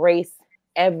embrace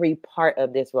every part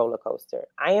of this roller coaster.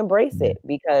 I embrace it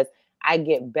because I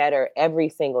get better every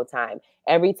single time.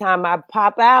 Every time I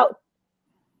pop out,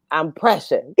 I'm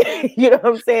pressure. You know what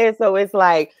I'm saying? So it's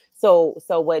like, so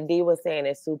what Dee was saying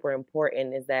is super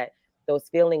important, is that those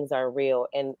feelings are real,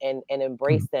 and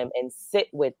embrace them and sit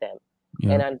with them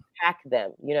and Yeah. unpack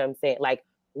them. You know what I'm saying? Like,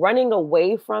 running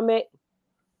away from it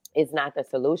is not the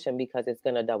solution, because it's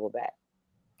gonna double back.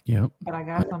 Yep. But I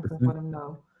got something for 100%. them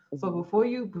though. So before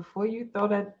you throw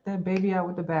that baby out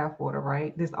with the bathwater,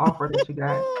 right? This offer that you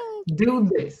got, do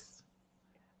this.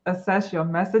 Assess your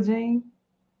messaging,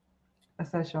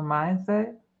 assess your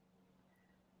mindset,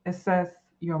 assess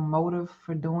your motive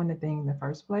for doing the thing in the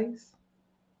first place,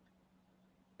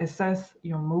 assess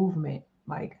your movement.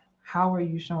 Like, how are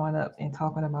you showing up and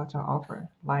talking about your offer?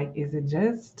 Like, is it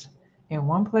just in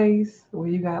one place where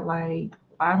you got like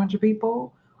 500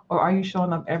 people, or are you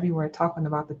showing up everywhere talking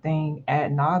about the thing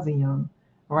ad nauseum,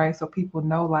 right? So people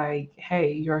know, like,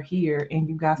 hey, you're here and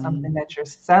you got something that you're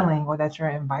selling or that you're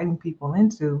inviting people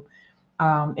into,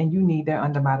 and you need their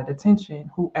undivided attention,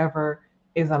 whoever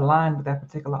is aligned with that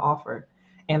particular offer.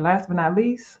 And last but not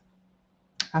least,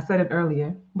 I said it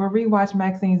earlier, but rewatch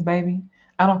Maxine's Baby.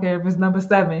 I don't care if it's number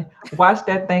 7. Watch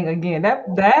that thing again. That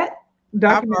I've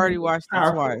documentary already is watched it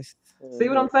powerful. twice. See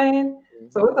what Mhm, I'm saying?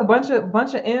 So mhm. it's a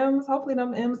bunch of M's. Hopefully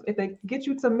them M's, if they get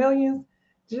you to millions,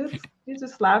 just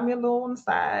slide me a little on the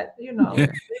side. You know,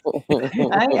 Yeah.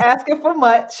 I ain't asking for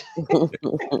much.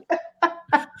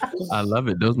 I love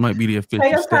it. Those might be the Take official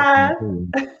your steps.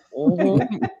 time.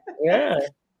 Mhm. Yeah,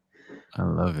 I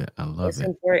love it. I love it's it.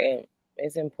 important.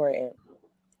 It's important.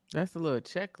 That's a little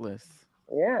checklist.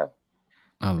 Yeah.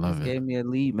 I Just love it. gave me a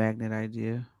lead magnet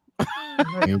idea.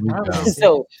 Look, Here we I go. love it.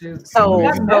 So, Shoot. Here we so,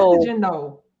 That go. so, messaging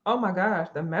though. Oh my gosh,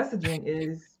 the messaging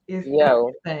is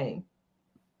yo, everything.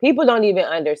 people don't even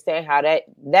understand how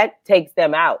that takes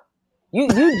them out. You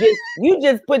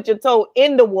just put your toe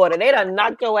in the water. They done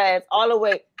knocked your ass all the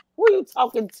way. Who are you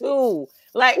talking to?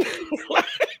 Like,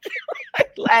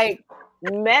 like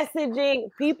messaging.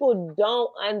 People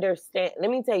don't understand. Let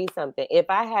me tell you something. If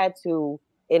I had to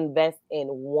invest in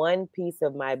one piece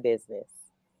of my business,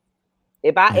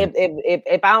 if I Yeah.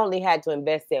 if I only had to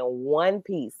invest in one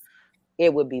piece,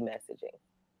 it would be messaging,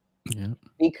 Yeah.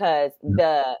 because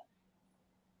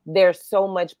there's so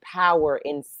much power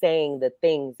in saying the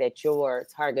things that your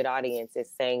target audience is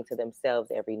saying to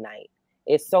themselves every night.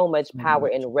 It's so much So power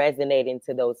in much. resonating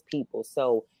to those people.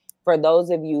 So for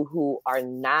those of you who are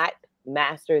not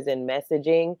masters in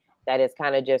messaging, that is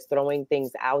kind of just throwing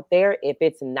things out there, if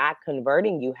it's not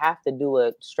converting, you have to do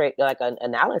a straight, like, an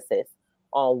analysis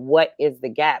on what is the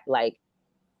gap. Like,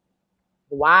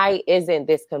 why isn't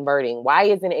this converting? Why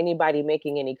isn't anybody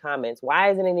making any comments?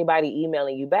 Why isn't anybody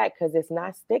emailing you back? Because it's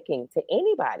not sticking to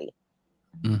anybody.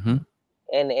 Mm-hmm.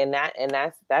 And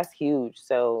that's huge.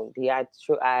 So yeah,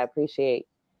 I appreciate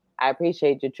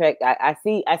your trick. I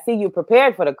see you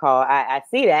prepared for the call. I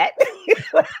see that.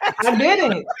 I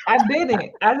didn't. I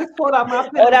didn't. I just pulled out my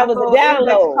pen, Oh, my that was a little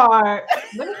index download. card.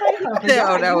 Let me tell you something.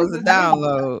 Oh, that was a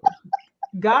download.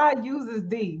 God uses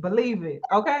D. Believe it.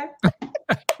 Okay.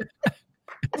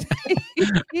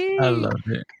 I love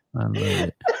it. I love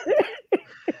it.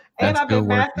 And That's I've good been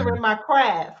work, mastering man. my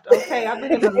craft. Okay. I've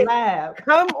been in the lab.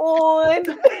 Come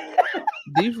on.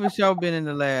 D for sure been in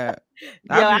the lab. Yo,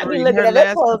 I be I be reading looking her at that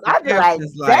last post. couple I be like,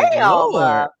 captions like, damn,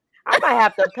 Lord. I might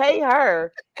have to pay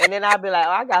her. And then I'll be like,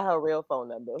 oh, I got her real phone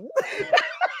number.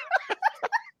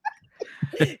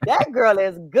 That girl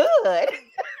is good.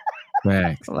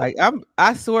 Facts. Like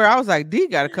I swear I was like, D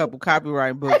got a couple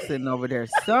copyright books sitting over there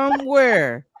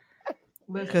somewhere.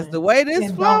 Cause the Listen. way this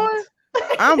And flowing, don't.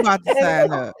 I'm about to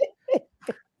sign up.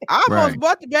 I almost Right.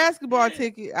 bought the basketball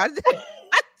ticket. Just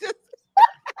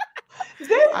Did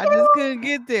I you? just couldn't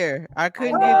get there. I I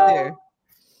couldn't get know. there.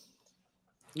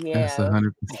 That's Yeah.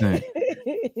 100%.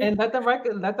 And let the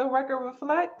record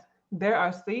reflect. There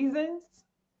are seasons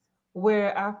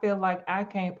where I feel like I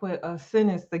can't put a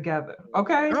sentence together.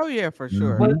 Okay. Oh yeah, for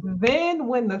sure. But Mm-hmm. then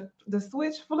when the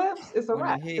switch flips, it's a When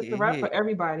wrap. it hit, It's a it wrap for hit.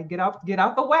 everybody. Get out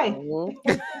the way. Mhm.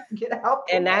 Get out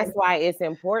the And that's way. why it's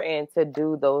important to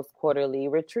do those quarterly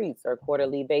retreats or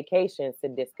quarterly vacations to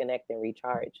disconnect and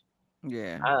recharge.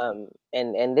 Yeah.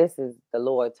 And this is the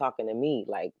Lord talking to me.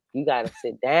 Like, you gotta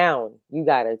sit down, you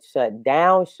gotta shut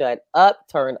down, shut up,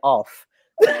 turn off.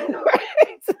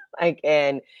 Right? Like,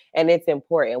 and it's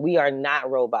important. We are not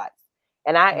robots.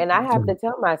 And I have to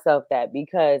tell myself that,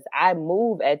 because I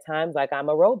move at times like I'm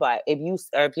a robot.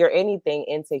 If you're anything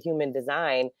into human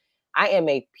design, I am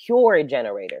a pure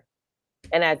generator.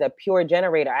 And as a pure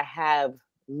generator, I have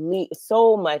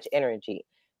so much energy,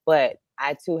 but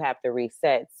I too have to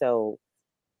reset. So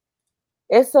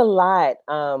it's a lot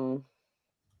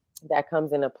that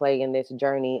comes into play in this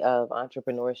journey of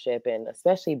entrepreneurship, and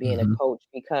especially being a Mm-hmm. coach,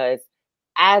 because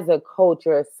as a coach,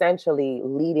 you're essentially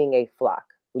leading a flock,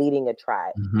 leading a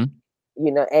tribe. Mm-hmm.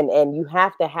 And you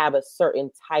have to have a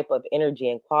certain type of energy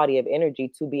and quality of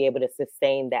energy to be able to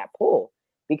sustain that pull,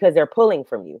 because they're pulling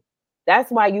from you. That's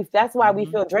why we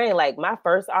feel drained. Like my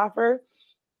first offer,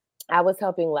 I was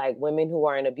helping like women who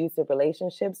are in abusive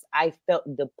relationships. I felt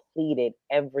depleted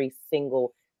every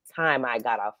single time I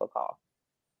got off a call.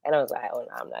 And I was like, oh no,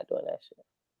 I'm not doing that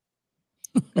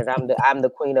shit. Because I'm the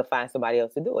queen of find somebody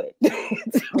else to do it.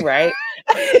 Right?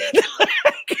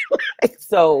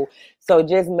 So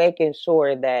just making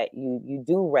sure that you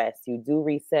do rest, you do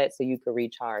reset so you can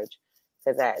recharge.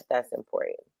 Because that's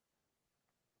important.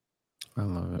 I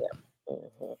love it. Yeah.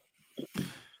 Mm-hmm.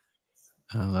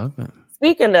 I love it.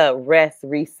 Speaking of rest,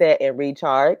 reset, and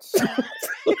recharge,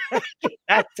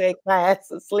 I take my ass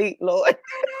to sleep, Lord.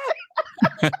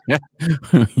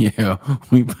 Yeah,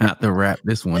 we about to wrap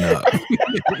this one up. I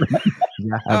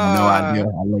have no idea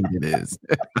how late it is.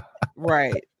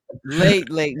 Right. Late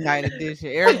night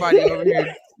edition. Everybody over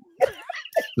here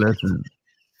Listen,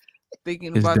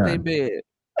 thinking it's about their done. bed.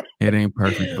 It ain't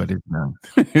perfect, but it's done.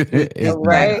 It's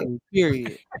Right?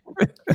 Period.